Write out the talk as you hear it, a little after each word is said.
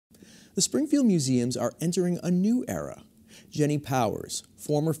The Springfield Museums are entering a new era. Jenny Powers,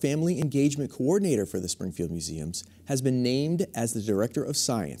 former Family Engagement Coordinator for the Springfield Museums, has been named as the Director of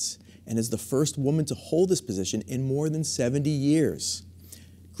Science and is the first woman to hold this position in more than 70 years.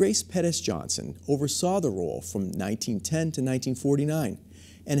 Grace Pettis Johnson oversaw the role from 1910 to 1949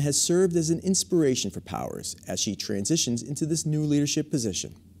 and has served as an inspiration for Powers as she transitions into this new leadership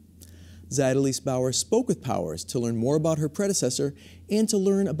position. Zydalis Bauer spoke with Powers to learn more about her predecessor and to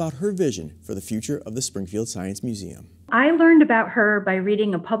learn about her vision for the future of the Springfield Science Museum. I learned about her by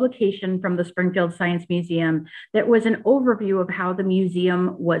reading a publication from the Springfield Science Museum that was an overview of how the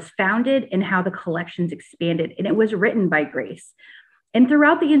museum was founded and how the collections expanded, and it was written by Grace. And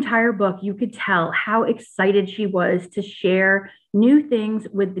throughout the entire book, you could tell how excited she was to share new things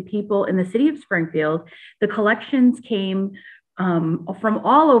with the people in the city of Springfield. The collections came from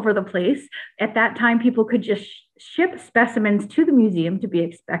all over the place. At that time, people could just ship specimens to the museum to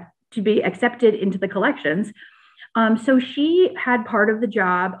be accepted into the collections. So she had part of the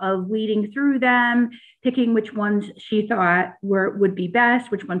job of weeding through them, picking which ones she thought would be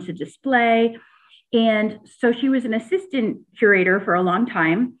best, which ones to display. And so she was an assistant curator for a long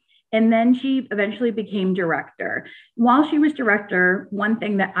time. And then she eventually became director. While she was director, one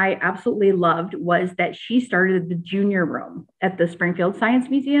thing that I absolutely loved was that she started the junior room at the Springfield Science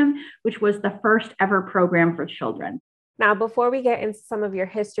Museum, which was the first ever program for children. Now, before we get into some of your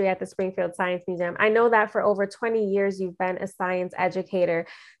history at the Springfield Science Museum, I know that for over 20 years, you've been a science educator.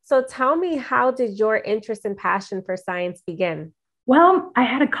 So tell me, how did your interest and passion for science begin? Well, I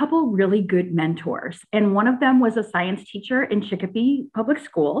had a couple really good mentors, and one of them was a science teacher in Chicopee Public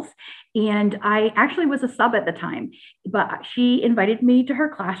Schools, and I actually was a sub at the time, but she invited me to her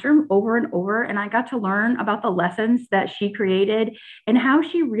classroom over and over, and I got to learn about the lessons that she created and how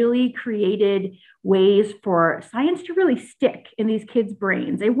she really created ways for science to really stick in these kids'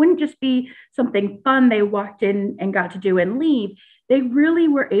 brains. It wouldn't just be something fun they walked in and got to do and leave. They really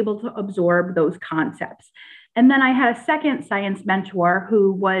were able to absorb those concepts. And then I had a second science mentor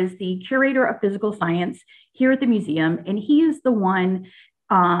who was the curator of physical science here at the museum. And he is the one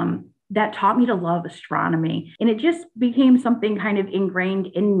that taught me to love astronomy. And it just became something kind of ingrained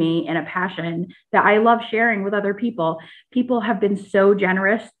in me and a passion that I love sharing with other people. People have been so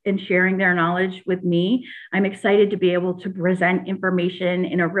generous in sharing their knowledge with me. I'm excited to be able to present information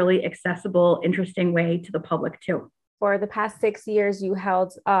in a really accessible, interesting way to the public too. For the past 6 years, you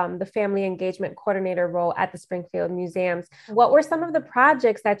held the Family Engagement Coordinator role at the Springfield Museums. What were some of the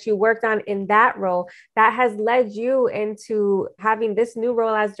projects that you worked on in that role that has led you into having this new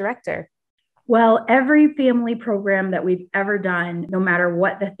role as director? Well, every family program that we've ever done, no matter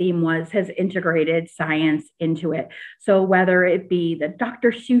what the theme was, has integrated science into it. So whether it be the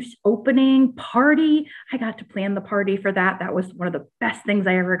Dr. Seuss opening party, I got to plan the party for that. That was one of the best things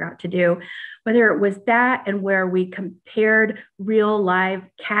I ever got to do. Whether it was that and where we compared real live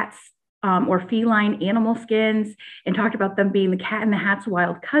cats or feline animal skins and talked about them being the Cat in the Hat's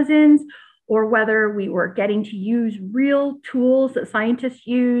wild cousins, or whether we were getting to use real tools that scientists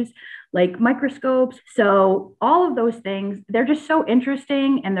use, like microscopes. So all of those things, they're just so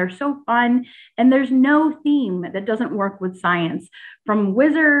interesting and they're so fun. And there's no theme that doesn't work with science, from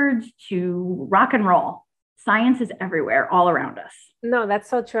wizards to rock and roll. Science is everywhere, all around us. No, that's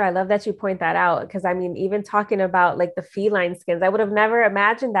so true. I love that you point that out, because I mean, even talking about like the feline skins, I would have never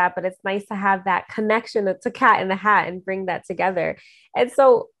imagined that, but it's nice to have that connection to Cat in the Hat and bring that together. And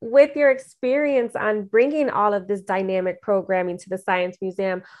so with your experience on bringing all of this dynamic programming to the Science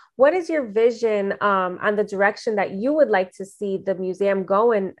Museum, what is your vision on the direction that you would like to see the museum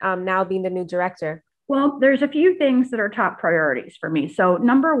go in now being the new director? Well, there's a few things that are top priorities for me. So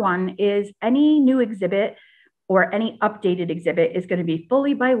number one is any new exhibit or any updated exhibit is going to be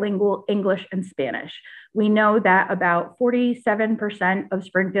fully bilingual English and Spanish. We know that about 47% of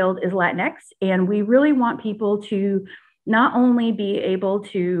Springfield is Latinx, and we really want people to not only be able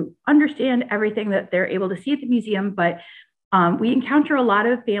to understand everything that they're able to see at the museum, but we encounter a lot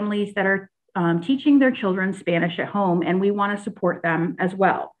of families that are teaching their children Spanish at home, and we want to support them as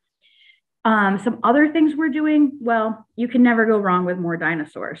well. Some other things we're doing, well, you can never go wrong with more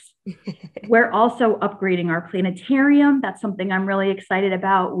dinosaurs. We're also upgrading our planetarium. That's something I'm really excited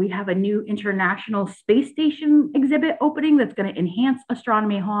about. We have a new International Space Station exhibit opening that's going to enhance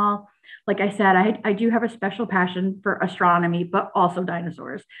Astronomy Hall. Like I said, I do have a special passion for astronomy, but also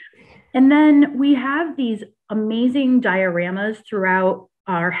dinosaurs. And then we have these amazing dioramas throughout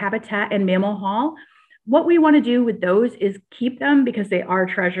our habitat and mammal hall. what we want to do with those is keep them because they are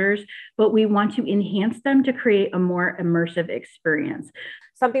treasures, but we want to enhance them to create a more immersive experience.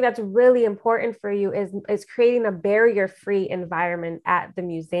 Something that's really important for you is creating a barrier-free environment at the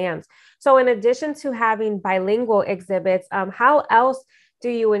museums. So in addition to having bilingual exhibits, how else do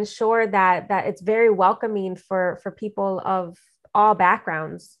you ensure that it's very welcoming for people of all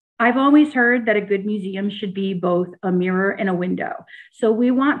backgrounds? I've always heard that a good museum should be both a mirror and a window. So we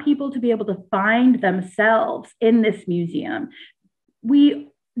want people to be able to find themselves in this museum. We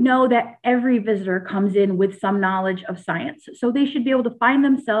know that every visitor comes in with some knowledge of science. So they should be able to find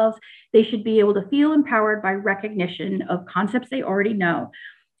themselves. They should be able to feel empowered by recognition of concepts they already know.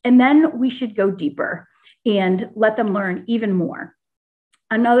 And then we should go deeper and let them learn even more.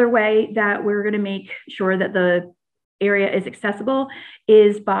 Another way that we're going to make sure that the area is accessible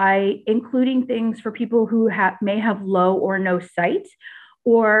is by including things for people who may have low or no sight,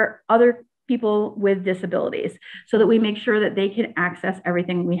 or other people with disabilities, so that we make sure that they can access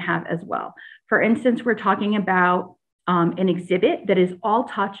everything we have as well. For instance, we're talking about an exhibit that is all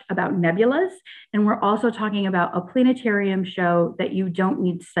touch about nebulas, and we're also talking about a planetarium show that you don't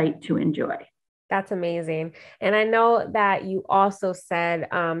need sight to enjoy. That's amazing. And I know that you also said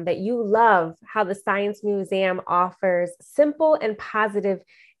that you love how the Science Museum offers simple and positive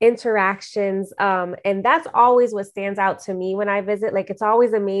interactions. And that's always what stands out to me when I visit. Like, it's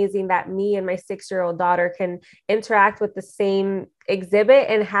always amazing that me and my 6-year-old daughter can interact with the same exhibit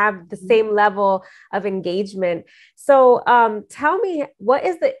and have the same level of engagement. So tell me, what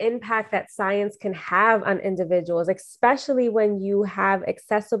is the impact that science can have on individuals, especially when you have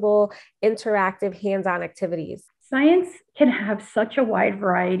accessible, interactive, hands-on activities? Science can have such a wide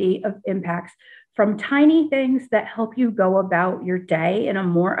variety of impacts, from tiny things that help you go about your day in a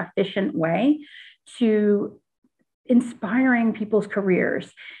more efficient way to inspiring people's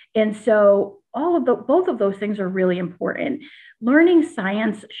careers. And so both of those things are really important. Learning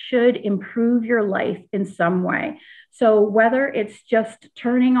science should improve your life in some way. So whether it's just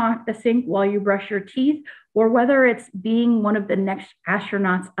turning off the sink while you brush your teeth, or whether it's being one of the next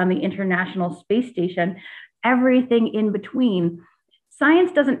astronauts on the International Space Station, everything in between,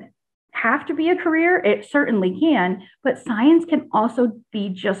 science doesn't have to be a career. It certainly can, but science can also be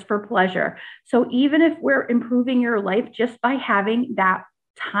just for pleasure. So even if we're improving your life just by having that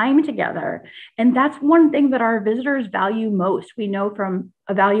time together, and that's one thing that our visitors value most. We know from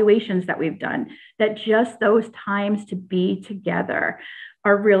evaluations that we've done that just those times to be together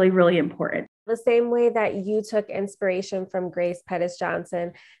are really, really important. The same way that you took inspiration from Grace Pettis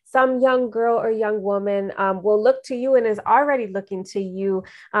Johnson, some young girl or young woman will look to you and is already looking to you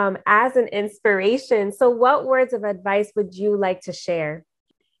as an inspiration. So what words of advice would you like to share?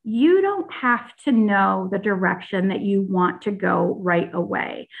 You don't have to know the direction that you want to go right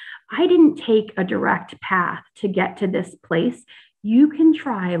away. I didn't take a direct path to get to this place. You can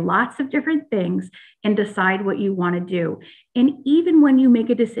try lots of different things and decide what you want to do. And even when you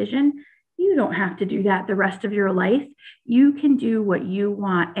make a decision, you don't have to do that the rest of your life. You can do what you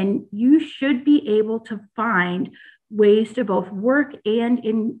want, and you should be able to find ways to both work and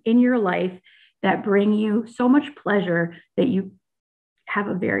in your life that bring you so much pleasure that you have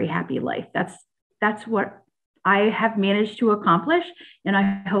a very happy life. That's what I have managed to accomplish, and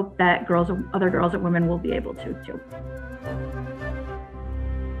I hope that other girls and women will be able to too.